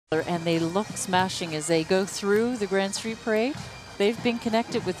and they look smashing as they go through the Grand Street Parade. They've been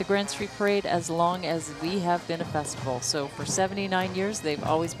connected with the Grand Street Parade as long as we have been a festival. So for 79 years, they've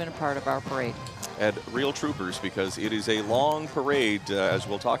always been a part of our parade. And real troopers, because it is a long parade, as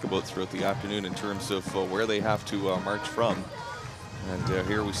we'll talk about throughout the afternoon in terms of where they have to march from. And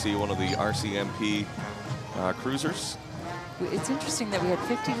here we see one of the RCMP cruisers. It's interesting that we had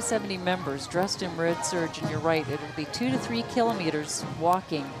 50 to 70 members dressed in red serge, and you're right, it'll be 2 to 3 kilometers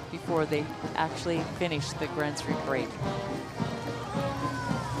walking before they actually finish the Grand Street Parade.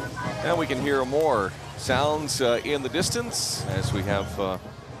 And we can hear more sounds in the distance as we have the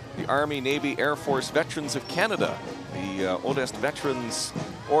Army, Navy, Air Force Veterans of Canada, the oldest veterans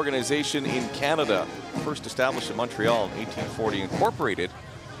organization in Canada, first established in Montreal in 1840, incorporated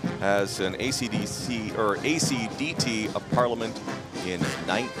as an ACDC or ACDT of Parliament in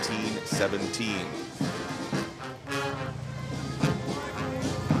 1917.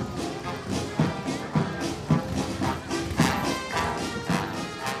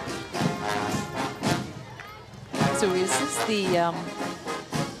 So is this the,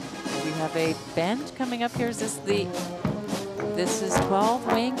 we have a band coming up here. Is this the, this is 12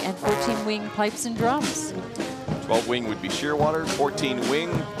 wing and 14 wing pipes and drums. 12 wing would be Shearwater, 14 wing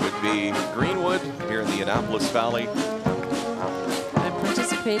would be Greenwood here in the Annapolis Valley. I'm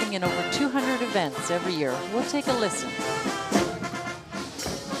participating in over 200 events every year. We'll take a listen.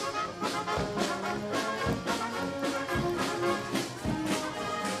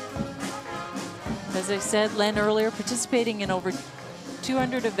 As I said, Len, earlier, participating in over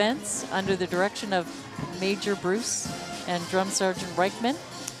 200 events under the direction of Major Bruce and Drum Sergeant Reichman.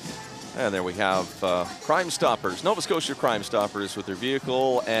 And there we have Crime Stoppers, Nova Scotia Crime Stoppers with their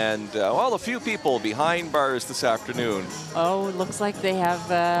vehicle, and well, a few people behind bars this afternoon. Oh, it looks like they have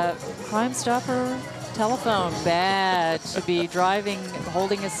Crime Stopper telephone. Bad to be driving,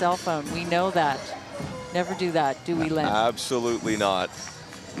 holding a cell phone. We know that. Never do that, do we, Len? Absolutely not.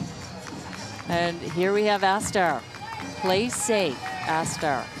 And here we have Astar. Play safe,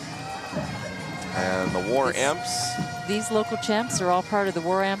 Astar. And the War Amps. These local champs are all part of the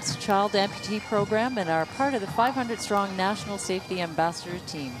War Amps Child Amputee Program and are part of the 500-strong National Safety Ambassador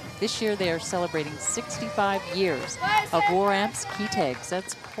team. This year they are celebrating 65 years of War Amps key tags.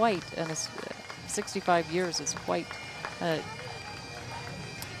 That's quite, and 65 years is quite a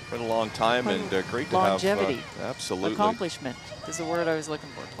long time, and great to longevity. have. Absolutely. Accomplishment is the word I was looking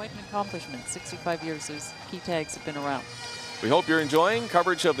for. Quite an accomplishment. 65 years those key tags have been around. We hope you're enjoying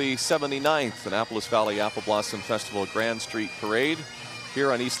coverage of the 79th Annapolis Valley Apple Blossom Festival Grand Street Parade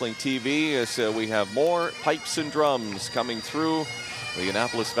here on Eastlink TV, as we have more pipes and drums coming through the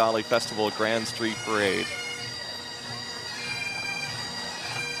Annapolis Valley Festival Grand Street Parade.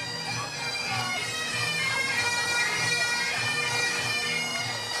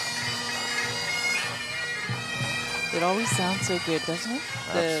 It always sounds so good, doesn't it?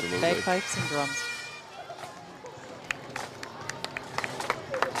 Absolutely. The bagpipes and drums.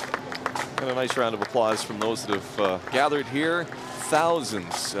 And a nice round of applause from those that have gathered here.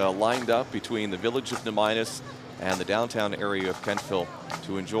 Thousands lined up between the village of Neminas and the downtown area of Kentville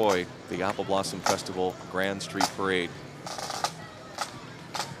to enjoy the Apple Blossom Festival Grand Street Parade.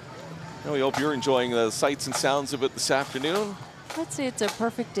 And we hope you're enjoying the sights and sounds of it this afternoon. I'd say it's a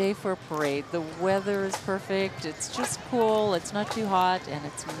perfect day for a parade. The weather is perfect. It's just cool. It's not too hot, and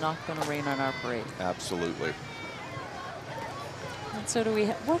it's not going to rain on our parade. Absolutely. And so do we.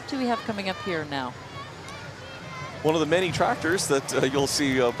 What do we have coming up here now? One of the many tractors that you'll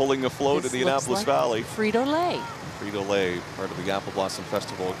see pulling afloat in the Annapolis Valley. Frito-Lay. Frito-Lay, part of the Apple Blossom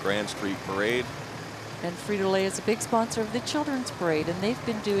Festival Grand Street Parade. And Frito-Lay is a big sponsor of the Children's Parade, and they've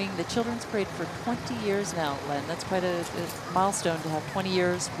been doing the Children's Parade for 20 years now, Len. That's quite a milestone to have 20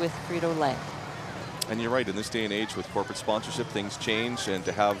 years with Frito-Lay. And you're right, in this day and age with corporate sponsorship, things change, and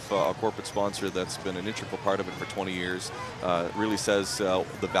to have a corporate sponsor that's been an integral part of it for 20 years really says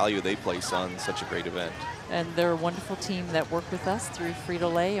the value they place on such a great event. And they're a wonderful team that work with us through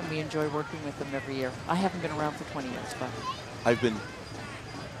Frito-Lay, and we enjoy working with them every year. I haven't been around for 20 years, but I've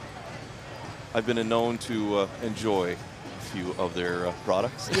been known to enjoy a few of their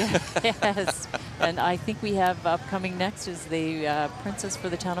products. Yes, and I think we have upcoming next is the Princess for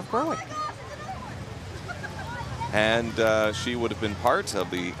the Town of Berwick. And she would have been part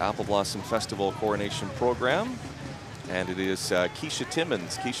of the Apple Blossom Festival Coronation program. And it is Keisha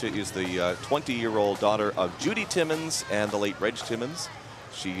Timmins. Keisha is the 20-year-old daughter of Judy Timmins and the late Reg Timmins.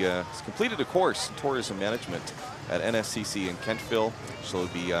 She has completed a course in tourism management at NSCC in Kentville. She'll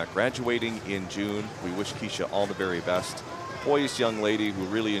be graduating in June. We wish Keisha all the very best. Poised young lady who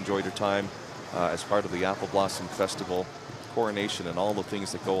really enjoyed her time as part of the Apple Blossom Festival. coronation and all the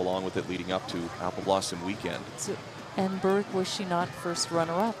things that go along with it leading up to Apple Blossom weekend. So, and Berg, was she not first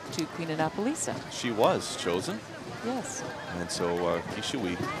runner-up to Queen Annapolisa? She was chosen. Yes. And so, Keisha,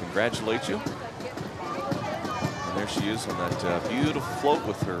 we congratulate you. And there she is on that beautiful float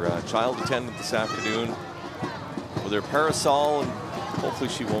with her child attendant this afternoon with her parasol, and hopefully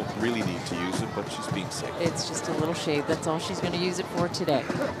she won't really need to use it, but she's being safe. It's just a little shade. That's all she's going to use it for today.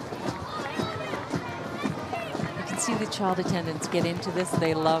 You can see the child attendants get into this.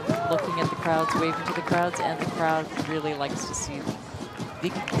 They love looking at the crowds, waving to the crowds, and the crowd really likes to see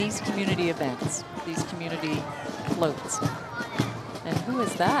these community events, these community floats. And who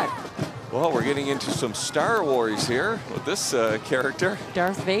is that? Well, we're getting into some Star Wars here with this character.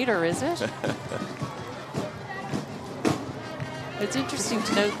 Darth Vader, is it? It's interesting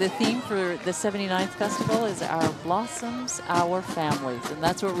to note the theme for the 79th Festival is Our Blossoms, Our Families. And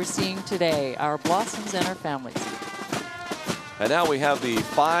that's what we're seeing today, our blossoms and our families. And now we have the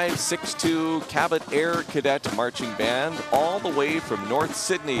 562 Cabot Air Cadet Marching Band all the way from North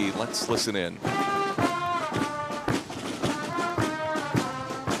Sydney. Let's listen in.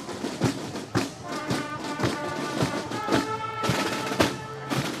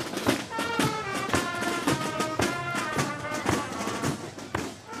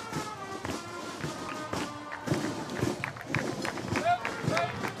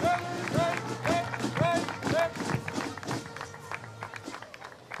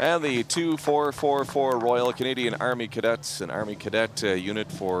 And the 2444 Royal Canadian Army Cadets, an Army Cadet unit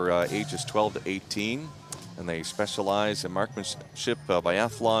for ages 12 to 18. And they specialize in marksmanship,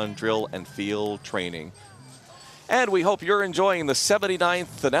 biathlon, drill, and field training. And we hope you're enjoying the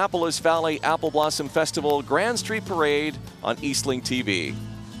 79th Annapolis Valley Apple Blossom Festival Grand Street Parade on Eastlink TV.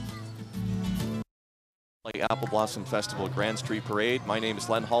 Apple Blossom Festival Grand Street Parade. My name is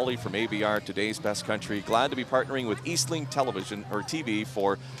Len Hawley from ABR Today's Best Country. Glad to be partnering with Eastlink Television or TV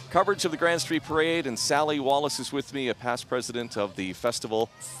for coverage of the Grand Street Parade. And Sally Wallace is with me, a past president of the festival.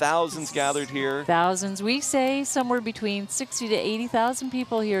 Thousands gathered here. Thousands. We say somewhere between 60 to 80,000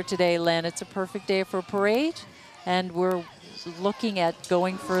 people here today, Len. It's a perfect day for a parade, and we're looking at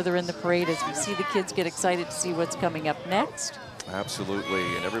going further in the parade as we see the kids get excited to see what's coming up next.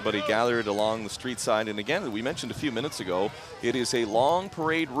 Absolutely, and everybody gathered along the street side. And again, we mentioned a few minutes ago, it is a long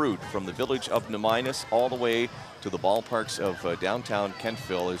parade route from the village of Neminas all the way to the ballparks of downtown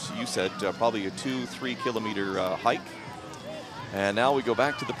Kentville. As you said, probably a 2-3 kilometer hike. And now we go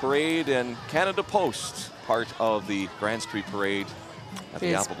back to the parade, and Canada Post, part of the Grand Street Parade at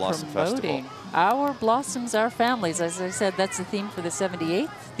the Apple Blossom Festival. Our Blossoms, Our Families. As I said, that's the theme for the 78th.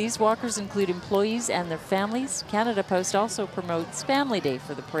 These walkers include employees and their families. Canada Post also promotes Family Day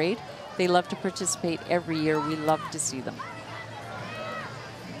for the parade. They love to participate every year. We love to see them.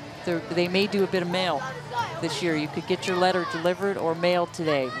 They may do a bit of mail this year. You could get your letter delivered or mailed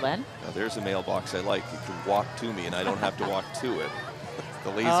today. Len? Now there's a mailbox I like. You can walk to me and I don't have to walk to it. The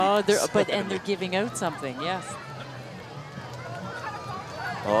lazy. Oh, and they're giving out something, yes.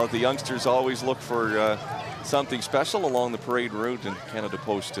 Well, the youngsters always look for something special along the parade route, and Canada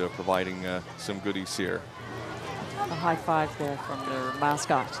Post providing some goodies here. A high five there from their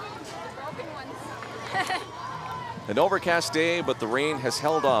mascot. An overcast day, but the rain has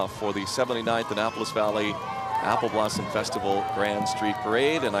held off for the 79th Annapolis Valley Apple Blossom Festival Grand Street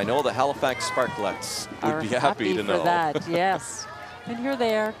Parade, and I know the Halifax Sparklets would be happy to know. For that, yes. And here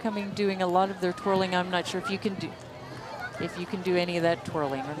they are doing a lot of their twirling. I'm not sure if you can do any of that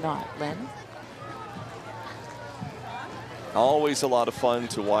twirling or not, Len. Always a lot of fun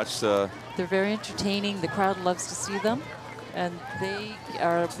to watch. They're very entertaining. The crowd loves to see them, and they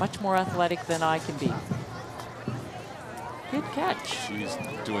are much more athletic than I can be. Good catch. She's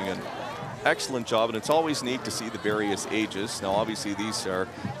doing an excellent job, and it's always neat to see the various ages. Now, obviously, these are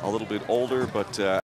a little bit older, but